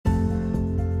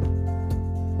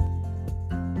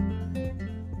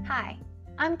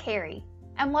I'm Carrie,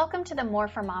 and welcome to the More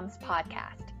for Moms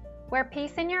podcast, where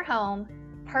peace in your home,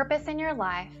 purpose in your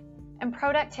life, and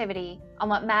productivity on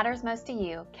what matters most to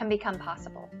you can become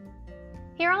possible.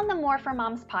 Here on the More for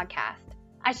Moms podcast,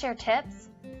 I share tips,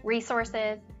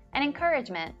 resources, and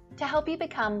encouragement to help you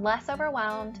become less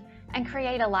overwhelmed and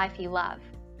create a life you love.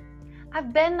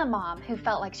 I've been the mom who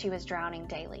felt like she was drowning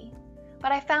daily,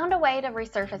 but I found a way to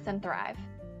resurface and thrive.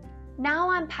 Now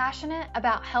I'm passionate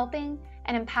about helping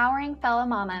and empowering fellow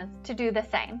mamas to do the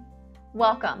same.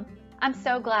 Welcome. I'm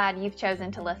so glad you've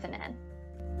chosen to listen in.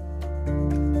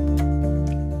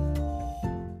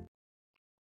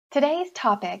 Today's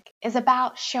topic is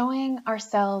about showing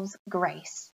ourselves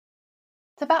grace.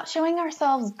 It's about showing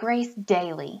ourselves grace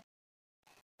daily,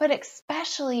 but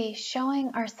especially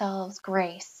showing ourselves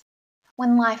grace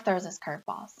when life throws us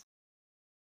curveballs.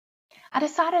 I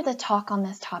decided to talk on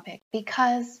this topic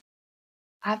because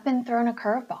I've been thrown a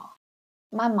curveball.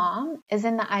 My mom is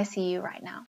in the ICU right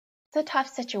now. It's a tough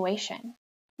situation.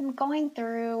 I'm going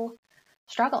through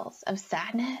struggles of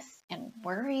sadness and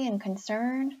worry and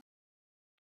concern.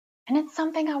 And it's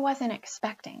something I wasn't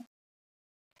expecting.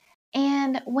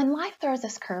 And when life throws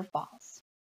us curveballs,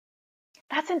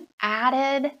 that's an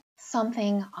added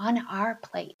something on our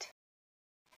plate.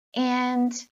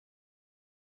 And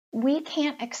we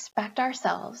can't expect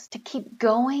ourselves to keep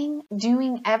going,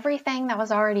 doing everything that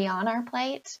was already on our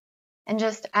plate and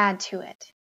just add to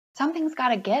it. Something's got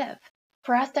to give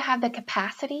for us to have the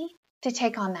capacity to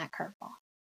take on that curveball.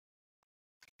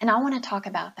 And I want to talk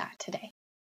about that today.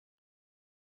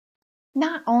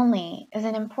 Not only is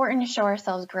it important to show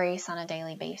ourselves grace on a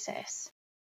daily basis,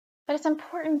 but it's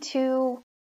important to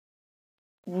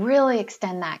really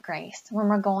extend that grace when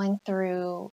we're going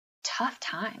through tough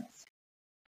times.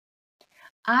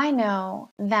 I know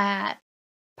that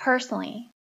personally,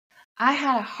 I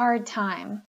had a hard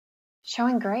time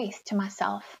showing grace to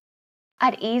myself.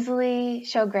 I'd easily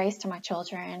show grace to my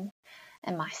children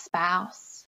and my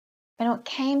spouse, but when it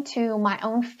came to my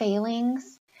own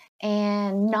failings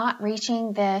and not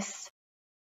reaching this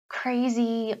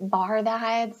crazy bar that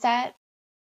I had set,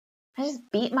 I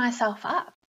just beat myself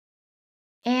up.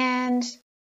 And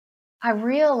I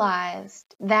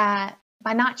realized that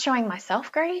by not showing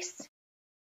myself grace,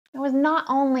 it was not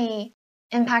only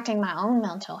impacting my own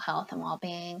mental health and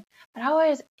well-being, but I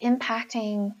was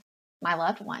impacting my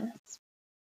loved ones.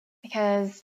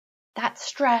 Because that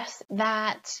stress,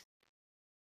 that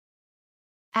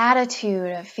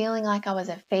attitude of feeling like I was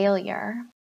a failure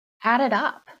added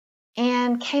up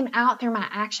and came out through my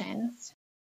actions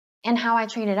and how I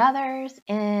treated others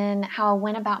and how I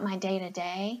went about my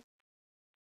day-to-day.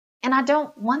 And I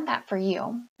don't want that for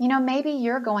you. You know, maybe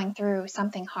you're going through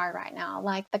something hard right now,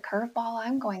 like the curveball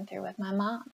I'm going through with my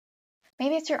mom.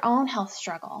 Maybe it's your own health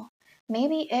struggle.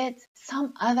 Maybe it's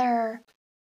some other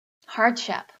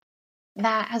hardship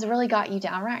that has really got you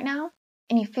down right now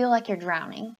and you feel like you're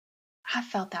drowning. I've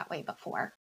felt that way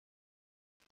before.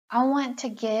 I want to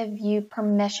give you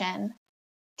permission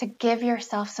to give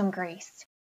yourself some grace.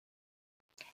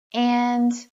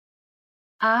 And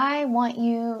I want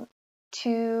you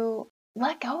to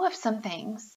let go of some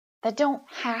things that don't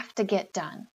have to get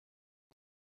done.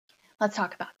 Let's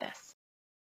talk about this.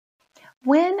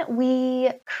 When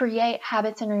we create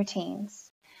habits and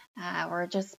routines, we're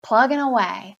just plugging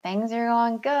away. Things are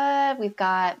going good. We've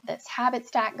got this habit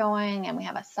stack going and we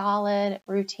have a solid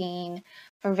routine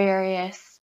for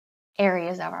various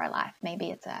areas of our life.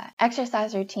 Maybe it's an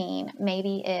exercise routine.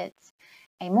 Maybe it's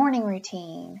a morning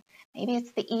routine. Maybe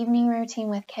it's the evening routine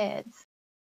with kids.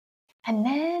 And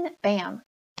then, bam,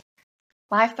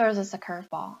 life throws us a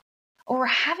curveball. Or we're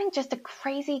having just a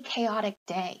crazy, chaotic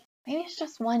day. Maybe it's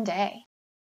just one day.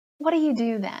 What do you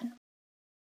do then?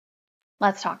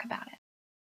 Let's talk about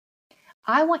it.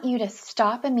 I want you to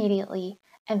stop immediately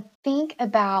and think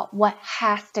about what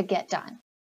has to get done.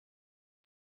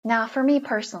 Now, for me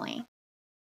personally,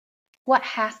 what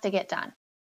has to get done?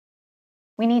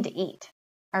 We need to eat.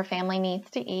 Our family needs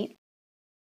to eat.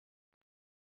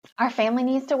 Our family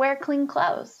needs to wear clean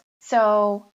clothes.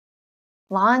 So,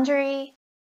 laundry,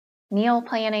 meal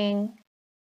planning.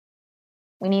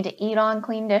 We need to eat on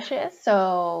clean dishes,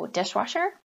 so dishwasher.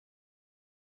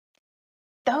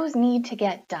 Those need to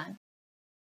get done.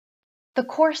 The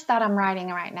course that I'm writing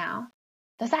right now,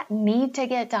 does that need to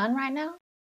get done right now?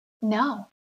 No.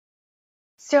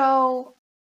 So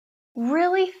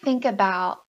really think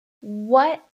about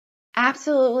what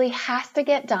absolutely has to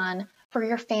get done for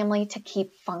your family to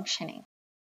keep functioning,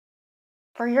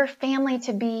 for your family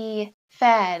to be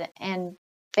fed and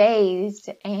bathed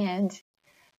and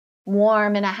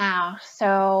warm in a house.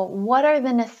 So what are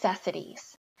the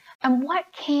necessities? And what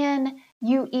can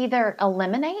you either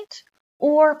eliminate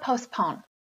or postpone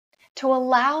to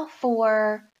allow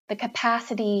for the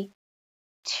capacity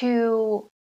to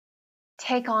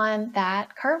take on that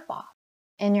curveball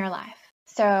in your life.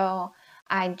 So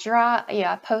I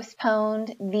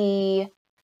postponed the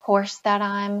course that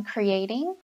I'm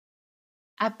creating.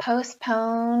 I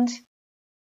postponed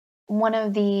one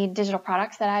of the digital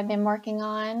products that I've been working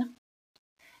on.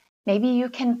 Maybe you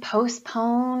can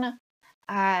postpone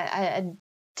a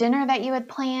dinner that you had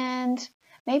planned.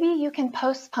 Maybe you can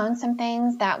postpone some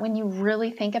things that when you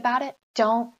really think about it,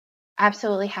 don't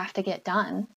absolutely have to get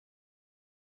done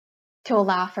to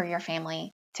allow for your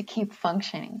family to keep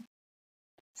functioning.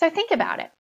 So think about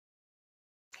it.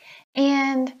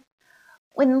 And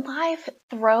when life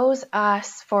throws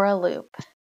us for a loop,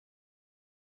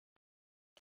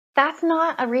 that's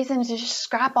not a reason to just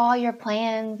scrap all your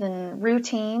plans and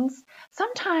routines.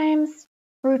 Sometimes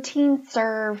routines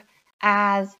serve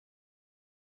as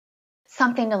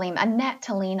something to a net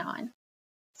to lean on.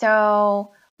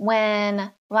 So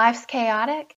when life's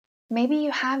chaotic, maybe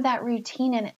you have that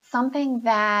routine and it's something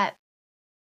that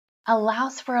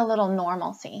allows for a little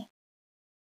normalcy.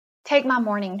 Take my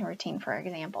morning routine, for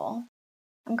example.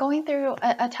 I'm going through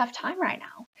a tough time right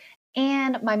now,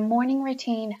 and my morning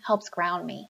routine helps ground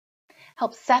me,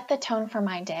 helps set the tone for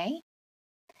my day,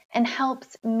 and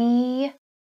helps me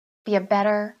be a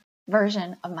better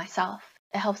version of myself.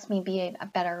 It helps me be a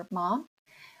better mom,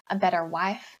 a better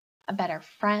wife, a better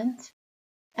friend,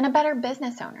 and a better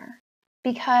business owner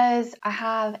because I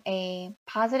have a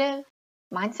positive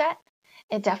mindset.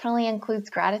 It definitely includes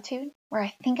gratitude, where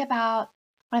I think about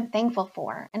what I'm thankful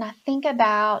for and I think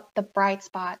about the bright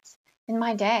spots in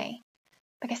my day,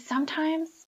 because sometimes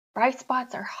bright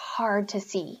spots are hard to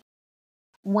see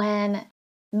when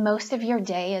most of your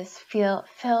day is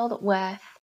filled with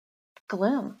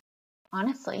gloom,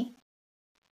 honestly.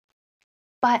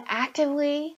 But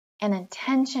actively and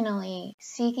intentionally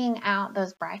seeking out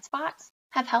those bright spots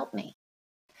have helped me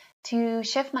to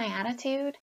shift my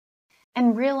attitude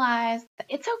and realize that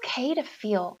it's okay to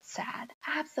feel sad.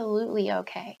 Absolutely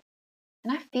okay.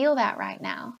 And I feel that right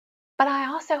now. But I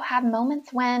also have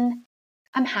moments when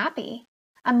I'm happy.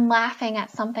 I'm laughing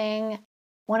at something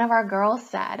one of our girls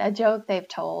said, a joke they've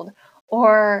told,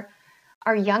 or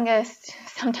our youngest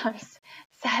sometimes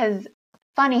says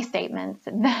funny statements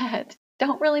that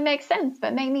don't really make sense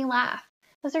but make me laugh.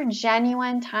 Those are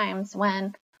genuine times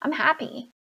when I'm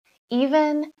happy,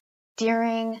 even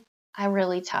during a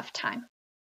really tough time.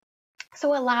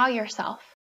 So allow yourself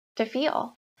to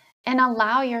feel and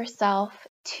allow yourself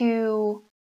to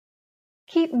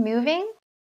keep moving,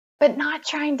 but not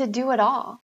trying to do it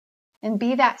all and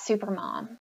be that super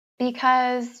mom.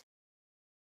 Because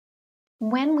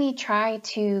when we try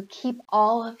to keep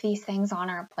all of these things on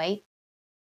our plate,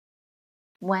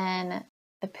 when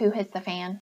the poo hits the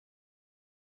fan,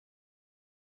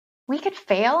 we could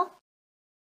fail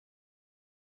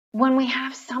when we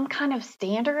have some kind of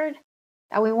standard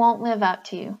that we won't live up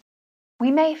to.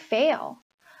 We may fail,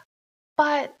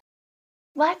 but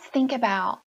let's think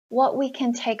about what we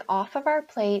can take off of our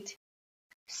plate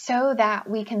so that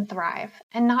we can thrive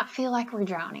and not feel like we're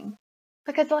drowning.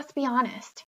 Because let's be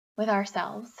honest with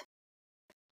ourselves.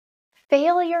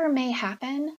 Failure may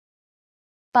happen,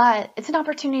 but it's an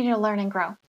opportunity to learn and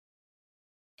grow.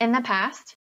 In the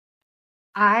past,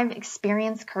 I've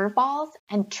experienced curveballs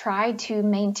and tried to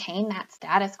maintain that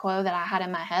status quo that I had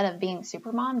in my head of being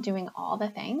supermom, doing all the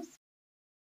things.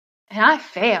 And I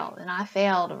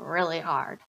failed really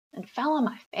hard and fell on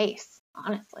my face,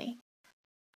 honestly.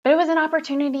 But it was an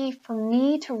opportunity for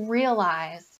me to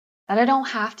realize that I don't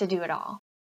have to do it all.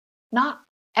 Not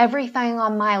everything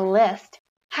on my list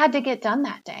had to get done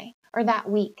that day or that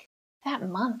week, that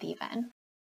month even.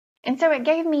 And so it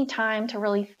gave me time to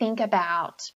really think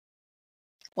about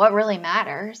what really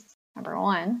matters, number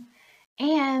one,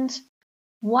 and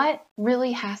what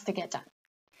really has to get done.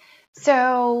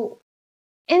 So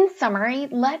in summary,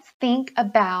 let's think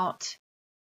about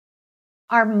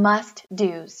our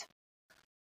must-dos.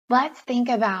 Let's think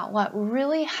about what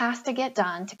really has to get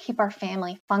done to keep our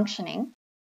family functioning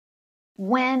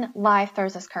when life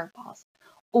throws us curveballs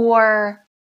or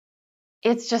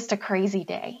it's just a crazy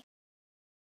day.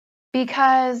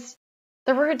 Because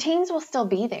the routines will still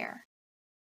be there.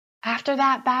 After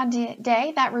that bad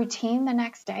day, that routine the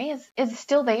next day is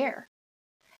still there.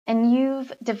 And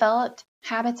you've developed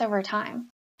habits over time.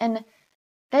 And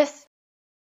this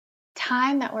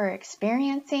time that we're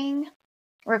experiencing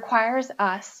requires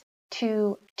us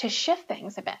to shift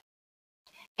things a bit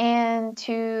and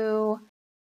to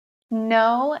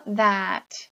know that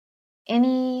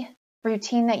any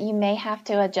routine that you may have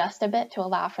to adjust a bit to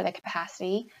allow for the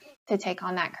capacity to take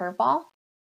on that curveball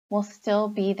will still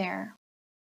be there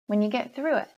when you get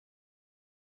through it.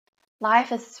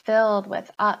 Life is filled with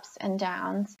ups and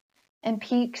downs and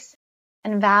peaks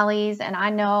and valleys, and I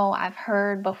know I've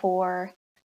heard before,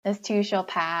 this too shall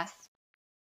pass.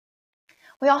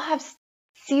 We all have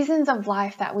seasons of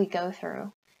life that we go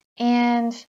through,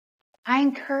 and I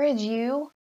encourage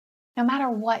you, no matter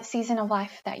what season of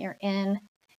life that you're in,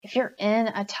 if you're in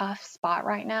a tough spot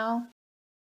right now,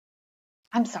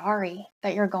 I'm sorry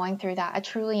that you're going through that. I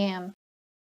truly am.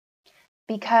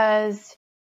 Because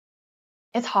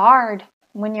it's hard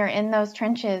when you're in those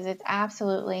trenches. It's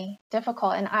absolutely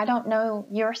difficult. And I don't know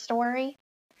your story,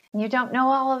 and you don't know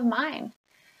all of mine.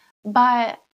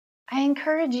 But I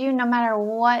encourage you, no matter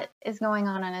what is going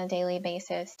on a daily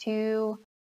basis, to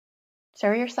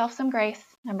show yourself some grace,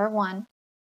 number one.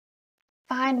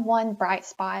 Find one bright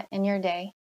spot in your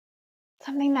day,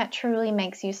 something that truly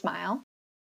makes you smile.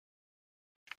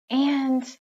 And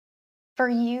for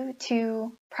you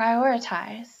to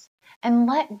prioritize and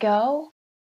let go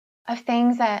of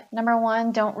things that, number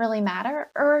one, don't really matter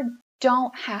or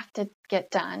don't have to get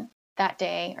done that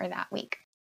day or that week.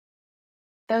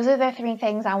 Those are the 3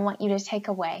 things I want you to take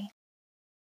away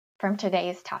from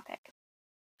today's topic.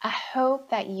 I hope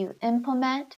that you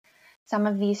implement some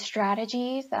of these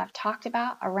strategies that I've talked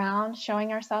about around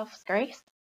showing ourselves grace,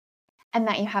 and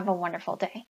that you have a wonderful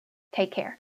day. Take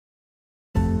care.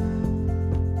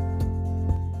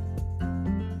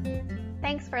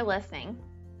 Thanks for listening.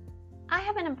 I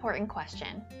have an important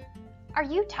question. Are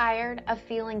you tired of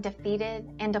feeling defeated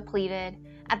and depleted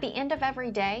at the end of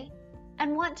every day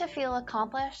and want to feel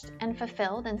accomplished and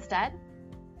fulfilled instead?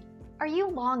 Are you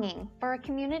longing for a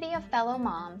community of fellow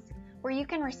moms where you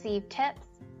can receive tips,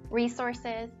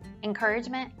 resources,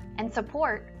 encouragement, and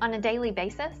support on a daily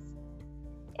basis?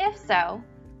 If so,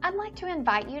 I'd like to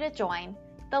invite you to join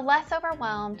the Less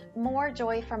Overwhelmed, More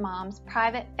Joy for Moms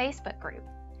private Facebook group,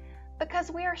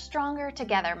 because we are stronger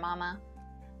together, Mama.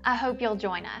 I hope you'll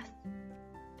join us.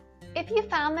 If you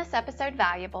found this episode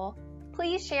valuable,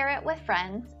 please share it with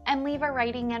friends and leave a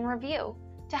rating and review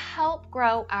to help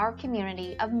grow our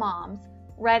community of moms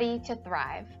ready to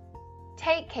thrive.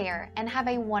 Take care and have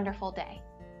a wonderful day.